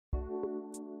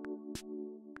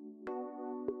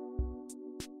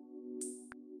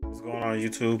Going on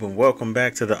YouTube, and welcome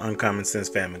back to the Uncommon Sense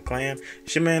family clan.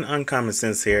 It's your man Uncommon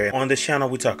Sense here. On this channel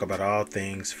we talk about all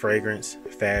things fragrance,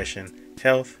 fashion,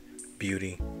 health,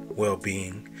 beauty,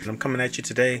 well-being. And I'm coming at you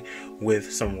today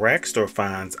with some rack store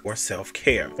finds or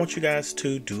self-care. I want you guys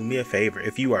to do me a favor.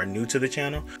 If you are new to the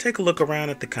channel, take a look around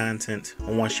at the content,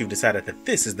 and once you've decided that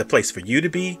this is the place for you to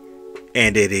be,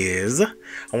 and it is,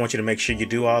 I want you to make sure you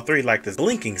do all three like this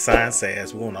blinking sign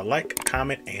says. We want to like,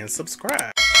 comment, and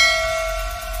subscribe.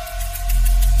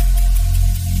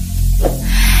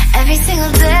 Every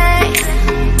single day,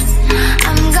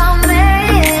 I'm gonna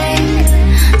make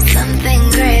something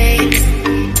great.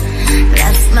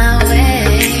 That's my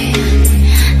way.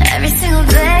 Every single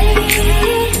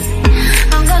day,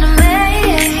 I'm gonna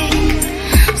make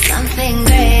something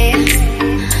great.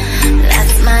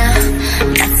 That's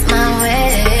my way.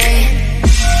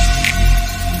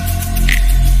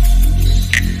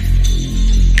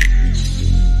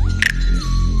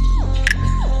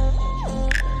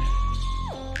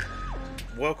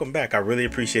 Welcome back. I really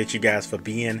appreciate you guys for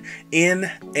being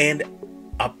in and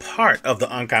a part of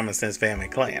the Uncommon Sense family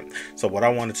clan. So what I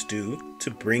wanted to do to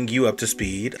bring you up to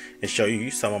speed and show you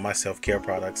some of my self-care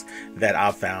products that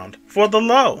I found for the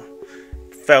low.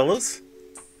 Fellas,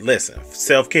 listen,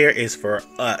 self-care is for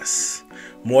us.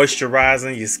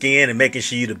 Moisturizing your skin and making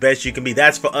sure you're the best you can be,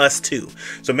 that's for us too.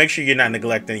 So make sure you're not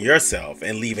neglecting yourself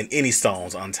and leaving any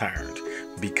stones unturned,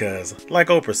 because like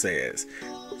Oprah says,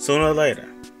 sooner or later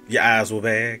your eyes will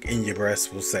bag and your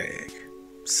breasts will sag.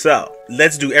 So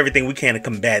let's do everything we can to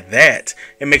combat that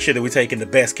and make sure that we're taking the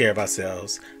best care of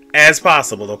ourselves as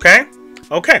possible. Okay,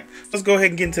 let's go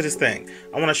ahead and get into this thing.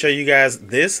 I want to show you guys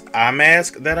this eye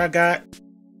mask that I got.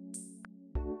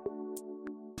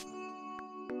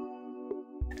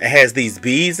 It has these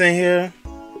beads in here.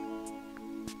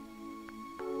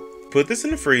 Put this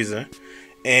in the freezer,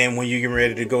 and when you're getting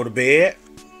ready to go to bed,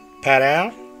 pat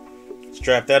out,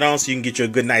 strap that on so you can get you a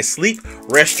good night's sleep,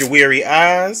 rest your weary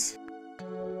eyes.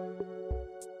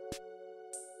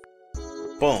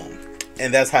 Boom.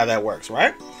 And that's how that works,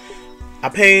 right? I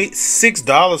paid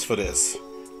 $6 for this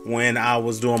when I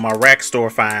was doing my rack store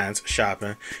finds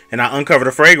shopping, and I uncovered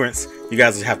a fragrance. You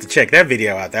guys will have to check that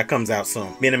video out. That comes out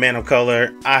soon. Being a man of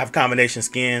color, I have combination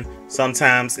skin.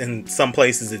 Sometimes in some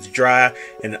places it's dry,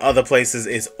 and in other places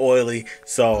it's oily.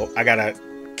 So I gotta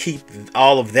keep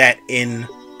all of that in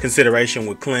consideration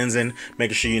with cleansing,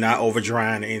 making sure you're not over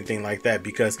drying or anything like that,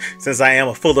 because since I am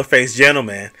a fuller faced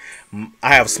gentleman,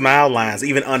 I have smile lines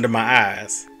even under my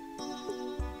eyes,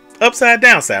 upside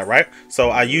down side, right? So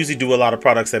I usually do a lot of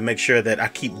products that make sure that I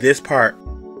keep this part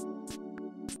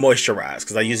moisturized,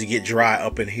 because I usually get dry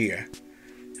up in here,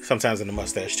 sometimes in the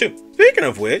mustache too. Speaking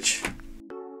of which,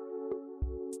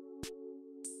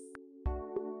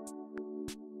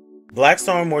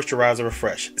 Blackstone Moisturizer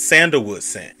Refresh Sandalwood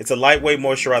Scent. It's a lightweight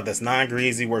moisturizer that's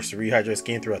non-greasy, works to rehydrate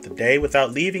skin throughout the day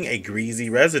without leaving a greasy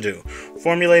residue.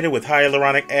 Formulated with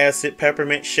hyaluronic acid,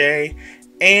 peppermint, shea,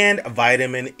 and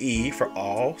vitamin E for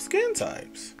all skin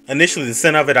types. Initially, the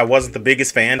scent of it I wasn't the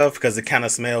biggest fan of, because it kind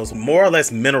of smells more or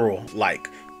less mineral-like.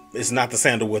 It's not the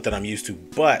sandalwood that I'm used to,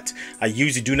 but I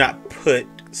usually do not put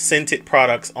scented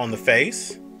products on the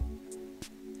face,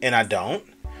 and I don't.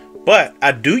 But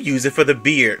I do use it for the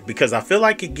beard, because I feel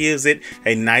like it gives it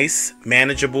a nice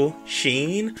manageable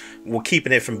sheen while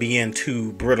keeping it from being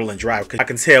too brittle and dry. Because I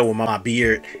can tell when my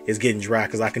beard is getting dry,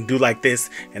 because I can do like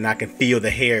this and I can feel the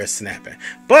hair snapping.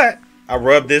 But I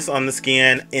rub this on the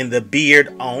skin in the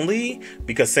beard only,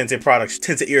 because scented products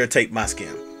tend to irritate my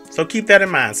skin. So keep that in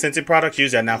mind. Scented products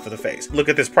usually are not for the face. Look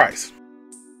at this price.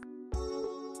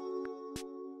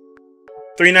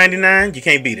 $3.99, you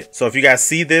can't beat it. So if you guys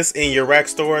see this in your rack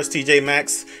stores, TJ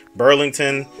Maxx,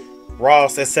 Burlington,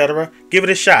 Ross, etc., give it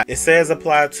a shot. It says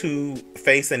apply to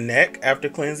face and neck after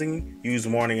cleansing, use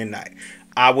morning and night.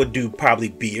 I would do probably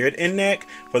beard and neck,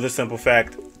 for the simple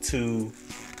fact to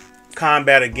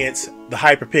combat against the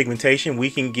hyperpigmentation we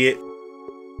can get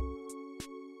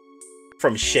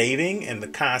from shaving and the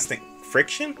constant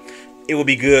friction. It would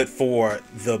be good for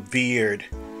the beard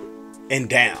and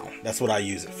down. That's what I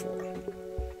use it for.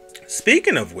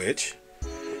 Speaking of which,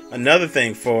 another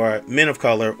thing for men of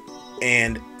color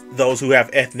and those who have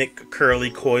ethnic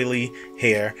curly coily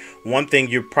hair, one thing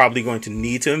you're probably going to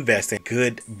need to invest in: a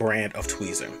good brand of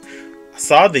tweezer. I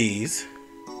saw these.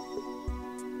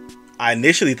 I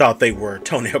initially thought they were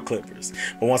toenail clippers,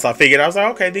 but once I figured, I was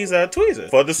like, okay, these are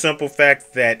tweezers. For the simple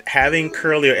fact that having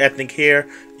curly or ethnic hair,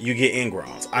 you get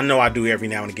ingrowns. I know I do every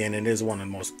now and again, and it is one of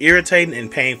the most irritating and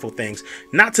painful things,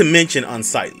 not to mention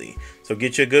unsightly. So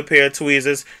get you a good pair of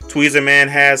tweezers. Tweezer Man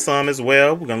has some as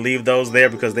well. We're gonna leave those there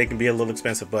because they can be a little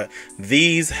expensive, but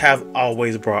these have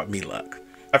always brought me luck.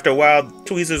 After a while,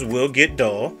 tweezers will get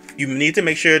dull. You need to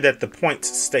make sure that the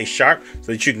points stay sharp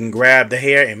so that you can grab the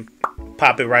hair and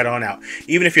pop it right on out.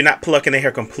 Even if you're not plucking the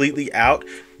hair completely out,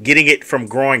 getting it from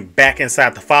growing back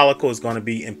inside the follicle is going to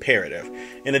be imperative.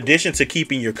 In addition to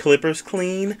keeping your clippers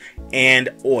clean and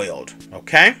oiled.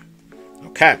 Okay?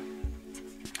 Okay.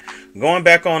 Going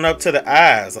back on up to the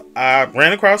eyes, I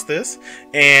ran across this,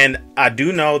 and I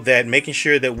do know that making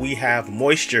sure that we have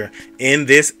moisture in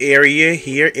this area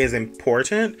here is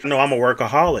important. I know I'm a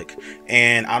workaholic,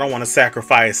 and I don't want to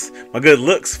sacrifice my good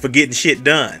looks for getting shit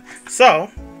done. So,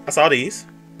 I saw these.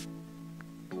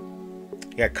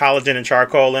 Got collagen and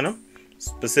charcoal in them,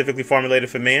 specifically formulated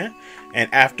for men.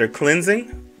 And after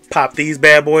cleansing, pop these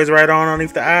bad boys right on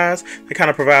underneath the eyes. They kind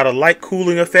of provide a light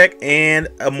cooling effect and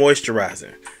a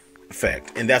moisturizer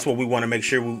effect, and that's what we want to make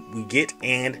sure we get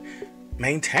and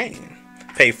maintain.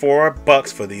 Pay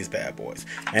 $4 for these bad boys,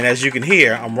 and as you can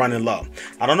hear, I'm running low.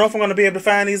 I don't know if I'm going to be able to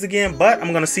find these again, but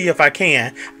I'm going to see if I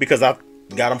can, because I've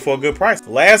got them for a good price.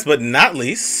 Last but not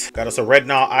least, got us a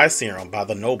retinol eye serum by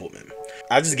the Nobleman.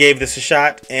 I just gave this a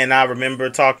shot, and I remember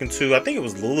talking to, I think it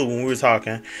was Lulu when we were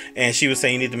talking, and she was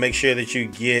saying you need to make sure that you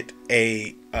get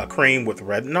a cream with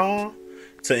retinol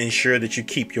to ensure that you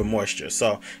keep your moisture.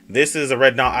 So this is a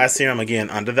retinol eye serum,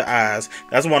 again, under the eyes.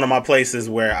 That's one of my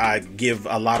places where I give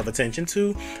a lot of attention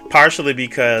to, partially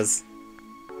because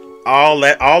I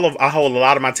hold a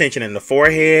lot of my attention in the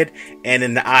forehead and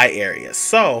in the eye area.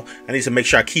 So I need to make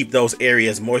sure I keep those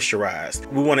areas moisturized.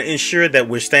 We want to ensure that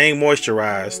we're staying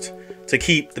moisturized to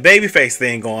keep the baby face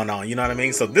thing going on, you know what I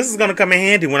mean? So this is going to come in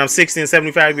handy when I'm 60 and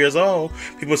 75 years old.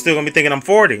 People are still going to be thinking I'm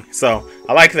 40. So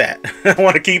I like that. I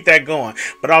want to keep that going,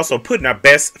 but also putting our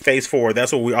best face forward.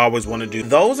 That's what we always want to do.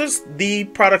 Those are the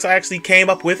products I actually came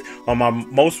up with on my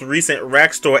most recent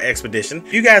rack store expedition.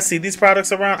 If you guys see these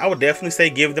products around, I would definitely say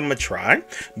give them a try,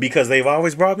 because they've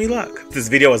always brought me luck. This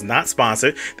video is not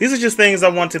sponsored. These are just things I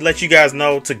want to let you guys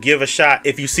know to give a shot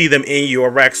if you see them in your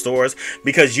rack stores,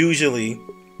 because usually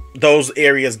those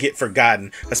areas get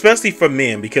forgotten, especially for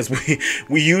men, because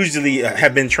we usually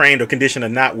have been trained or conditioned to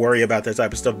not worry about that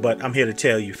type of stuff. But I'm here to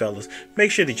tell you, fellas,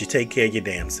 make sure that you take care of your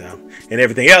damn self, and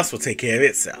everything else will take care of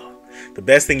itself. The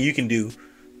best thing you can do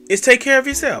is take care of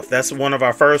yourself. That's one of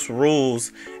our first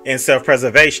rules in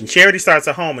self-preservation. Charity starts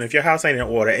at home, and if your house ain't in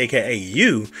order, aka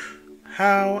you,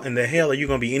 how in the hell are you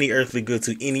gonna be any earthly good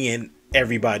to any and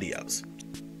everybody else?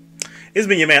 It's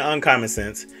been your man Uncommon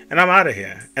Sense, and I'm out of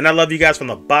here. And I love you guys from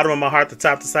the bottom of my heart, the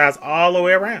top to sides, all the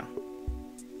way around.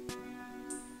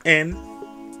 And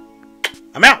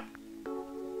I'm out.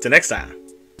 Till next time.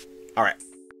 All right.